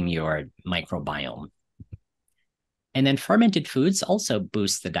improving your microbiome. And then fermented foods also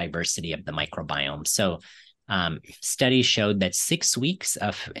boost the diversity of the microbiome. So studies showed that 6 weeks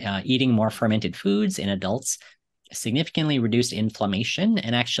of eating more fermented foods in adults significantly reduced inflammation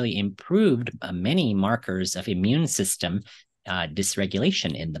and actually improved many markers of immune system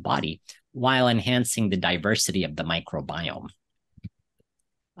dysregulation in the body, while enhancing the diversity of the microbiome.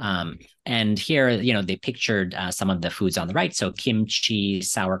 And here, they pictured some of the foods on the right. So kimchi,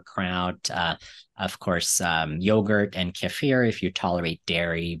 sauerkraut, of course, yogurt and kefir if you tolerate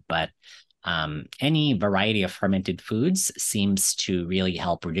dairy, but any variety of fermented foods seems to really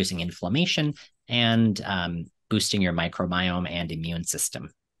help reducing inflammation and boosting your microbiome and immune system.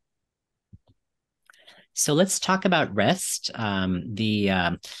 So let's talk about rest.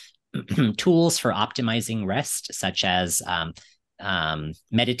 The tools for optimizing rest, such as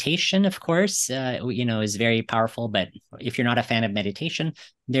meditation, of course, is very powerful. But if you're not a fan of meditation,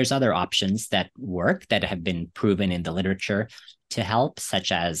 there's other options that work that have been proven in the literature to help,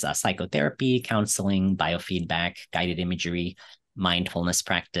 such as psychotherapy, counseling, biofeedback, guided imagery, mindfulness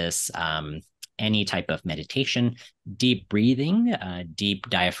practice, any type of meditation. Deep breathing, deep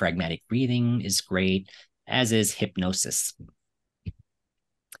diaphragmatic breathing is great, as is hypnosis.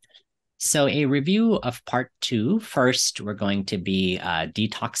 So a review of part 2. First, we're going to be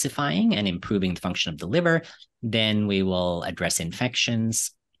detoxifying and improving the function of the liver. Then we will address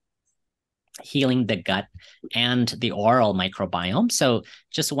infections, healing the gut, and the oral microbiome. So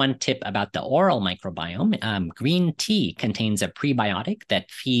just one tip about the oral microbiome. Green tea contains a prebiotic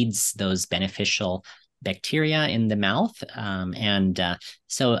that feeds those beneficial bacteria in the mouth.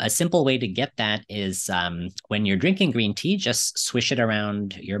 So a simple way to get that is when you're drinking green tea, just swish it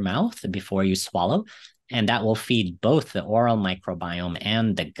around your mouth before you swallow. And that will feed both the oral microbiome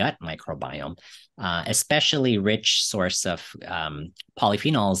and the gut microbiome. Especially rich source of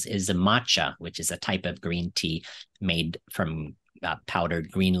polyphenols is the matcha, which is a type of green tea made from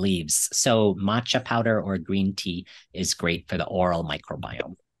powdered green leaves. So matcha powder or green tea is great for the oral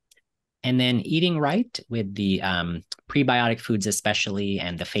microbiome. And then eating right with the prebiotic foods especially,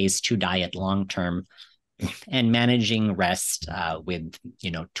 and the phase 2 diet long-term, and managing rest with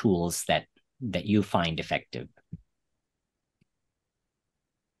tools that you find effective.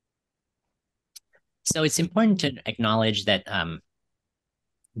 So it's important to acknowledge that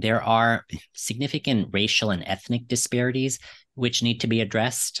there are significant racial and ethnic disparities which need to be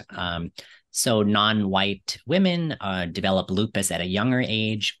addressed. So non-white women develop lupus at a younger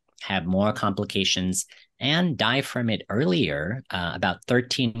age, have more complications, and die from it earlier, about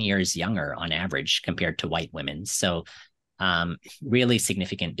 13 years younger on average compared to white women. So really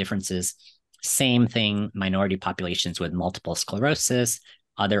significant differences. Same thing, minority populations with multiple sclerosis,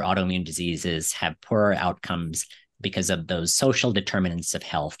 other autoimmune diseases have poorer outcomes because of those social determinants of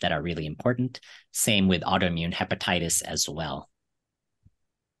health that are really important. Same with autoimmune hepatitis as well.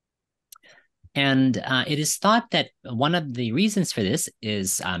 And it is thought that one of the reasons for this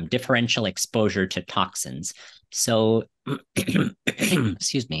is differential exposure to toxins. So,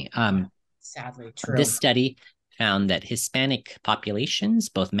 excuse me. Sadly true. This study found that Hispanic populations,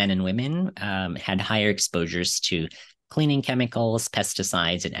 both men and women, had higher exposures to cleaning chemicals,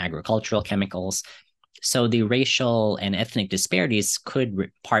 pesticides, and agricultural chemicals. So the racial and ethnic disparities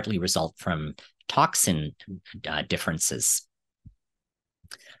could partly result from toxin differences.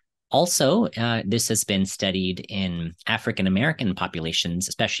 Also, this has been studied in African American populations,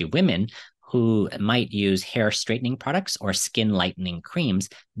 especially women, who might use hair straightening products or skin lightening creams,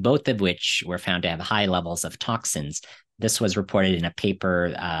 both of which were found to have high levels of toxins. This was reported in a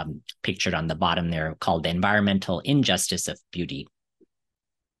paper pictured on the bottom there called The Environmental Injustice of Beauty.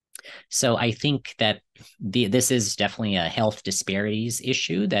 So I think that this is definitely a health disparities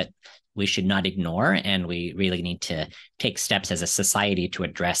issue that we should not ignore, and we really need to take steps as a society to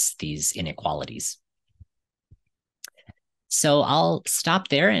address these inequalities. So I'll stop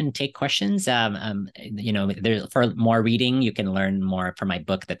there and take questions. For more reading, you can learn more from my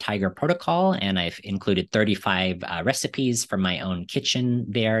book, The Tiger Protocol, and I've included 35 recipes from my own kitchen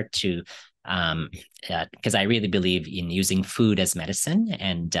there to, because I really believe in using food as medicine.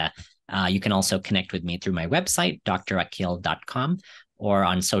 And you can also connect with me through my website, drakil.com, or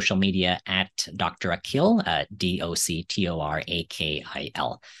on social media at Dr. Akil, DOCTORAKIL.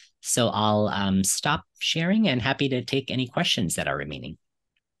 So I'll stop sharing and happy to take any questions that are remaining.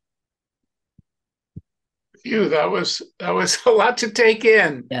 Phew, that was a lot to take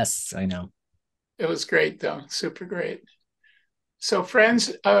in. Yes, I know. It was great, though. Super great. So,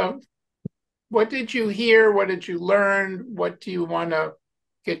 friends, what did you hear? What did you learn? What do you want to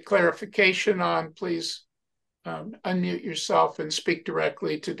get clarification on? Please unmute yourself and speak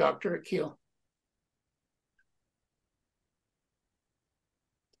directly to Dr. Akil.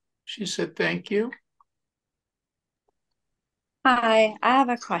 She said, thank you. Hi, I have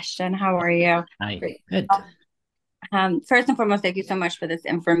a question. How are you? Hi, Great. Good. First and foremost, thank you so much for this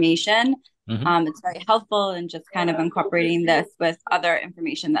information. It's very helpful and just kind of incorporating this with other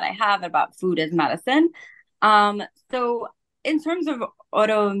information that I have about food as medicine. So in terms of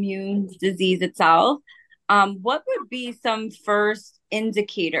autoimmune disease itself, what would be some first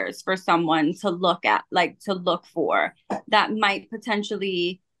indicators for someone to look at, to look for that might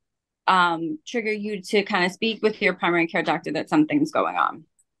potentially trigger you to kind of speak with your primary care doctor that something's going on?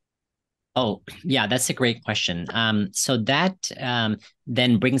 Oh, yeah, that's a great question. So that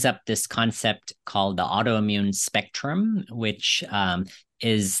then brings up this concept called the autoimmune spectrum, which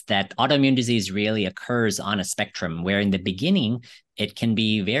is that autoimmune disease really occurs on a spectrum where in the beginning, it can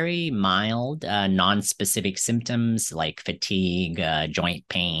be very mild, non-specific symptoms like fatigue, joint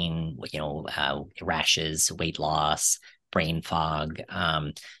pain, rashes, weight loss, brain fog.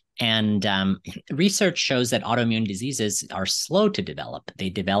 And research shows that autoimmune diseases are slow to develop. They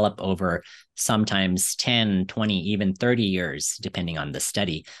develop over sometimes 10, 20, even 30 years, depending on the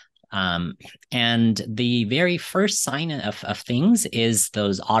study. And the very first sign of things is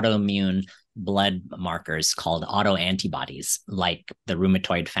those autoimmune blood markers called autoantibodies, like the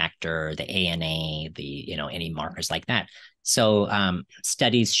rheumatoid factor, the ANA, any markers like that. So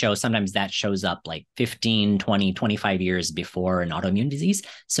studies show sometimes that shows up like 15, 20, 25 years before an autoimmune disease.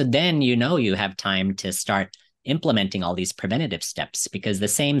 So then you have time to start implementing all these preventative steps, because the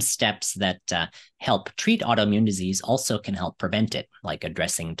same steps that help treat autoimmune disease also can help prevent it, like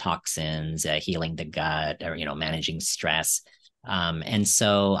addressing toxins, healing the gut, or managing stress. And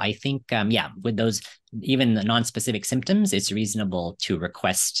so I think, with those, even the non-specific symptoms, it's reasonable to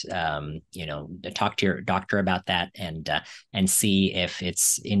request, talk to your doctor about that and see if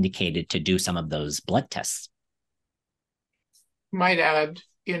it's indicated to do some of those blood tests. Might add,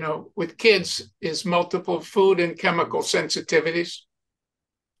 with kids is multiple food and chemical sensitivities.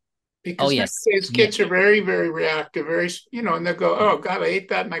 Because kids are very, very reactive, and they'll go, oh God, I ate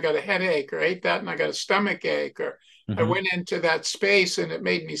that and I got a headache, or I ate that and I got a stomach ache, or I went into that space and it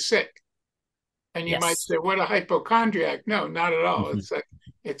made me sick. And you might say, what a hypochondriac. No, not at all. It's like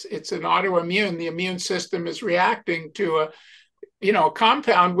it's an autoimmune. The immune system is reacting to a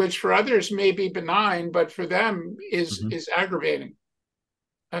compound which for others may be benign, but for them is aggravating.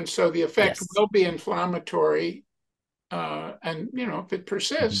 And so the effect will be inflammatory. And if it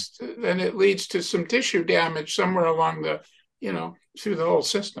persists, then it leads to some tissue damage somewhere along through the whole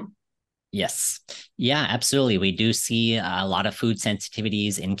system. Yes. Yeah, absolutely. We do see a lot of food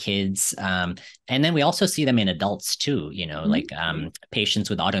sensitivities in kids. And then we also see them in adults too, patients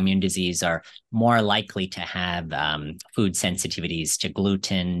with autoimmune disease are more likely to have food sensitivities to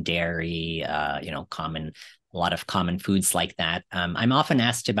gluten, dairy, common a lot of common foods like that. I'm often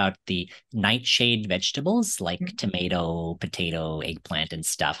asked about the nightshade vegetables like tomato, potato, eggplant, and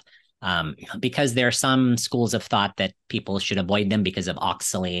stuff. Because there are some schools of thought that people should avoid them because of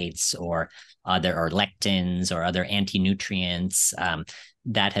oxalates or lectins or other anti-nutrients.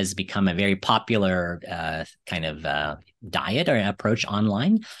 That has become a very popular kind of diet or approach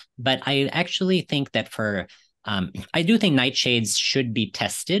online. But I actually think that I do think nightshades should be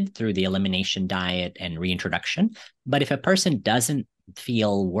tested through the elimination diet and reintroduction. But if a person doesn't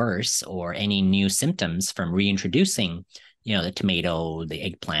feel worse or any new symptoms from reintroducing, the tomato, the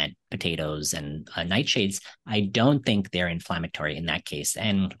eggplant, potatoes, and nightshades, I don't think they're inflammatory in that case.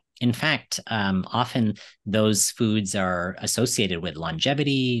 And in fact, often those foods are associated with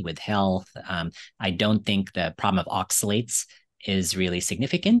longevity, with health. I don't think the problem of oxalates is really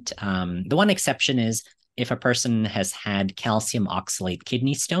significant. The one exception is if a person has had calcium oxalate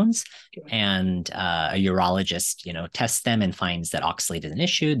kidney stones and a urologist, tests them and finds that oxalate is an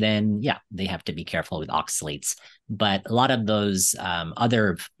issue, then yeah, they have to be careful with oxalates. But a lot of those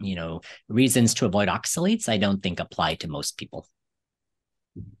other, reasons to avoid oxalates, I don't think apply to most people.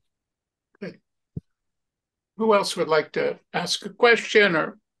 Good. Who else would like to ask a question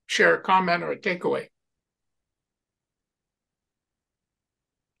or share a comment or a takeaway?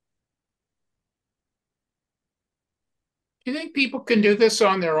 Do you think people can do this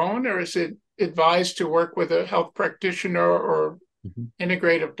on their own, or is it advised to work with a health practitioner or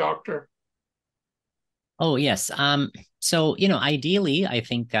integrative doctor? Oh, yes. So, ideally, I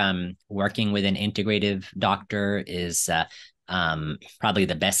think working with an integrative doctor is probably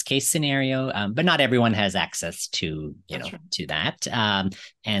the best case scenario, but not everyone has access to, to that.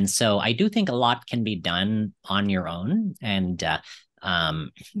 And so I do think a lot can be done on your own. And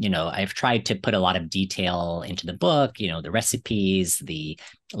I've tried to put a lot of detail into the book, the recipes, the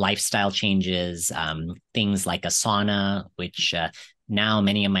lifestyle changes, things like a sauna, which now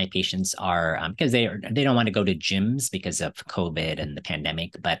many of my patients are, because they don't want to go to gyms because of COVID and the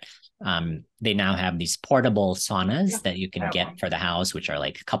pandemic, but they now have these portable saunas that you can get for the house, which are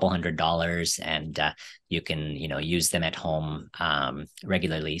like a couple $100, and you can, use them at home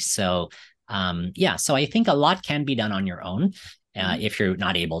regularly. So so I think a lot can be done on your own. If you're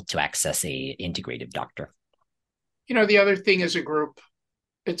not able to access a integrative doctor. The other thing is a group.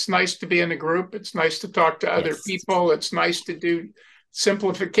 It's nice to be in a group. It's nice to talk to other people. It's nice to do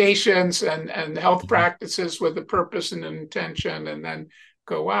simplifications and health practices with a purpose and an intention, and then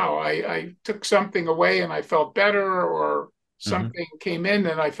go, wow, I took something away and I felt better, or something came in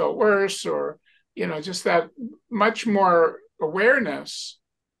and I felt worse, or, just that much more awareness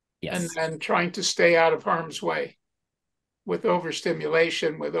and trying to stay out of harm's way. With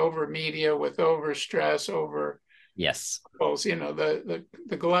overstimulation, with over media, with over stress, over the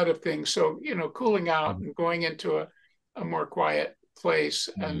glut of things. So cooling out and going into a more quiet place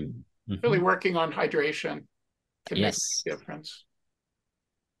and really working on hydration can make a difference.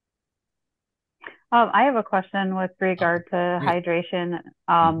 I have a question with regard to hydration.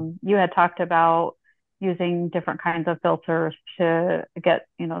 You had talked about using different kinds of filters to get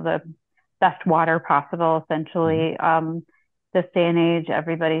the best water possible, essentially. This day and age,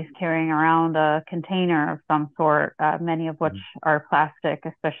 everybody's carrying around a container of some sort, many of which are plastic,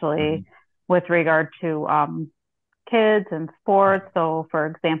 especially with regard to kids and sports. So, for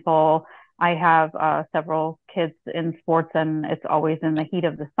example, I have several kids in sports, and it's always in the heat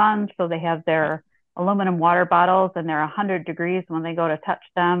of the sun. So they have their aluminum water bottles, and they're 100 degrees when they go to touch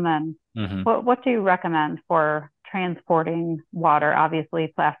them. And what do you recommend for transporting water?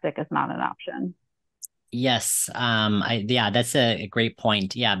 Obviously, plastic is not an option. Yes. That's a great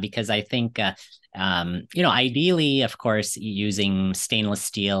point. Yeah, because I think, ideally, of course, using stainless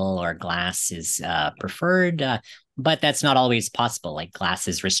steel or glass is preferred, but that's not always possible. Like glass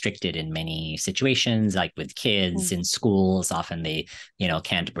is restricted in many situations, like with kids in schools, often they,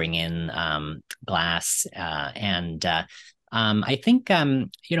 can't bring in glass. I think,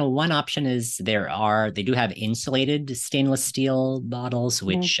 one option is they do have insulated stainless steel bottles,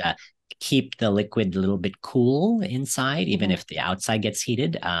 which keep the liquid a little bit cool inside, even if the outside gets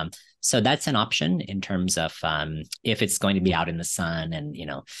heated. So that's an option in terms of if it's going to be out in the sun and,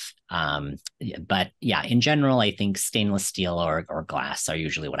 but yeah, in general, I think stainless steel or glass are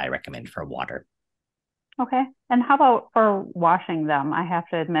usually what I recommend for water. Okay. And how about for washing them? I have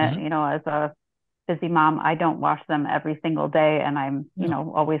to admit, as a busy mom, I don't wash them every single day. And I'm,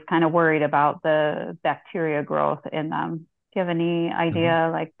 always kind of worried about the bacteria growth in them. Do you have any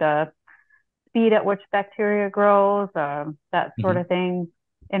idea, like the speed at which bacteria grows, that sort of thing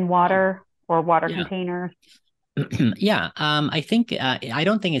in water or water containers? I think I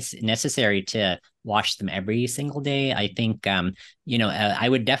don't think it's necessary to wash them every single day. I think, I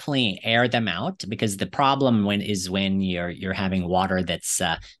would definitely air them out, because the problem when you're having water that's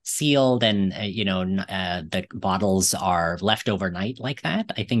sealed and, the bottles are left overnight like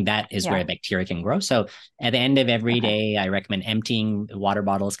that. I think that is where bacteria can grow. So at the end of every day, I recommend emptying water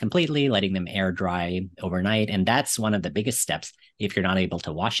bottles completely, letting them air dry overnight. And that's one of the biggest steps, if you're not able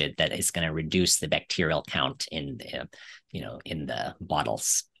to wash it, that is going to reduce the bacterial count in the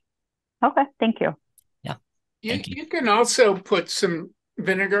bottles. Okay, thank you. Yeah. You can also put some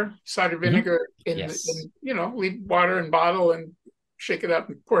vinegar, cider vinegar in, leave water in bottle and shake it up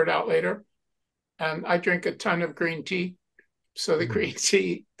and pour it out later. And I drink a ton of green tea. So the green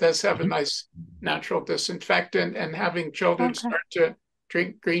tea does have a nice natural disinfectant, and having children start to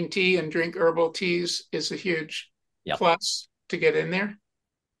drink green tea and drink herbal teas is a huge plus to get in there.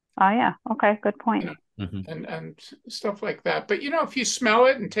 Oh yeah. Okay. Good point. And stuff like that. But if you smell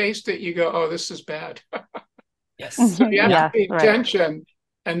it and taste it, you go, oh, this is bad. Yes. So you have to pay attention.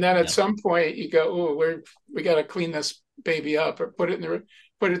 And then at some point you go, oh, we got to clean this baby up, or put it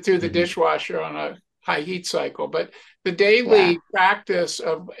through the dishwasher on a high heat cycle. But the daily practice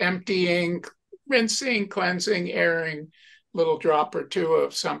of emptying, rinsing, cleansing, airing, little drop or two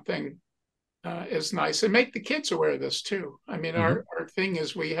of something is nice. And make the kids aware of this too. I mean, our thing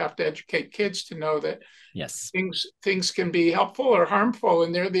is we have to educate kids to know that things can be helpful or harmful,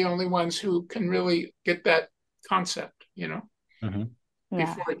 and they're the only ones who can really get that concept,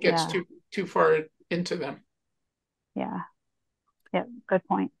 before it gets too far into them. Yeah. Yep. Good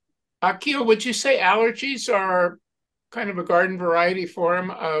point. Akil, would you say allergies are kind of a garden variety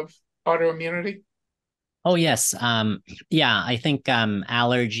form of autoimmunity? Oh, yes. I think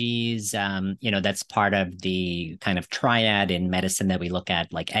allergies, that's part of the kind of triad in medicine that we look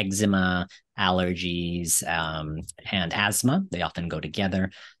at, like eczema, allergies, and asthma. They often go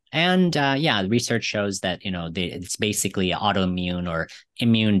together. And research shows that, it's basically autoimmune or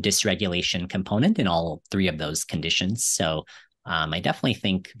immune dysregulation component in all three of those conditions. So I definitely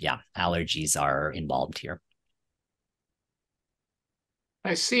think, allergies are involved here.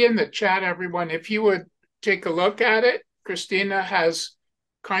 I see in the chat, everyone, if you would take a look at it, Christina has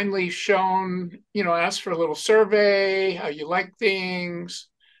kindly shown, asked for a little survey, how you like things.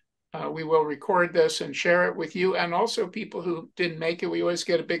 We will record this and share it with you. And also people who didn't make it, we always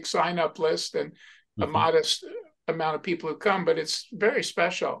get a big sign-up list and a modest amount of people who come, but it's very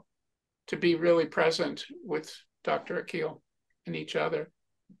special to be really present with Dr. Akil and each other.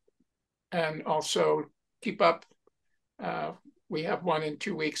 And also keep up. We have one in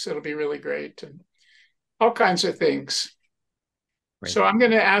 2 weeks. It'll be really great. And all kinds of things. Right. So I'm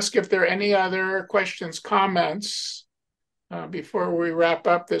going to ask if there are any other questions, comments before we wrap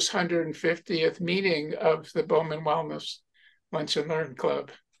up this 150th meeting of the Bauman Wellness Lunch and Learn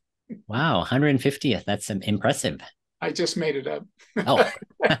Club. Wow, 150th. That's impressive. I just made it up. Oh.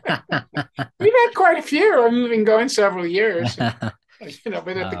 We've had quite a few. I've been going several years. But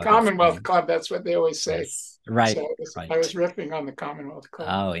at the Commonwealth Club, that's what they always say. Yes. Right. So I was ripping on the Commonwealth Club.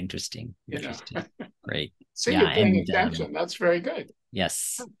 Oh, interesting. Great. See, you're paying attention. That's very good.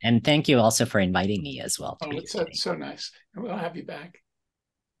 Yes. And thank you also for inviting me as well. It's so nice. We'll have you back.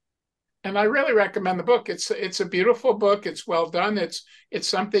 And I really recommend the book. It's a beautiful book. It's well done. It's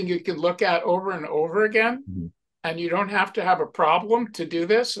something you can look at over and over again. And you don't have to have a problem to do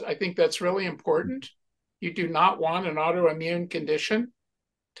this. I think that's really important. You do not want an autoimmune condition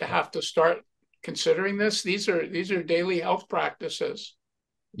to have to start considering this. These are daily health practices.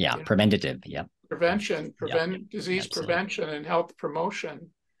 Yeah, preventative. Yeah. Prevention, disease prevention and health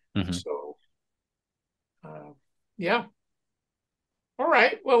promotion. So, All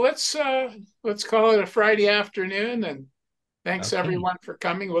right. Well, let's call it a Friday afternoon, and thanks everyone for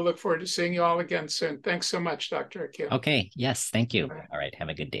coming. We'll look forward to seeing you all again soon. Thanks so much, Dr. Akil. Okay. Yes. Thank you. All right. Have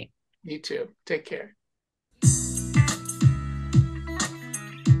a good day. You too. Take care.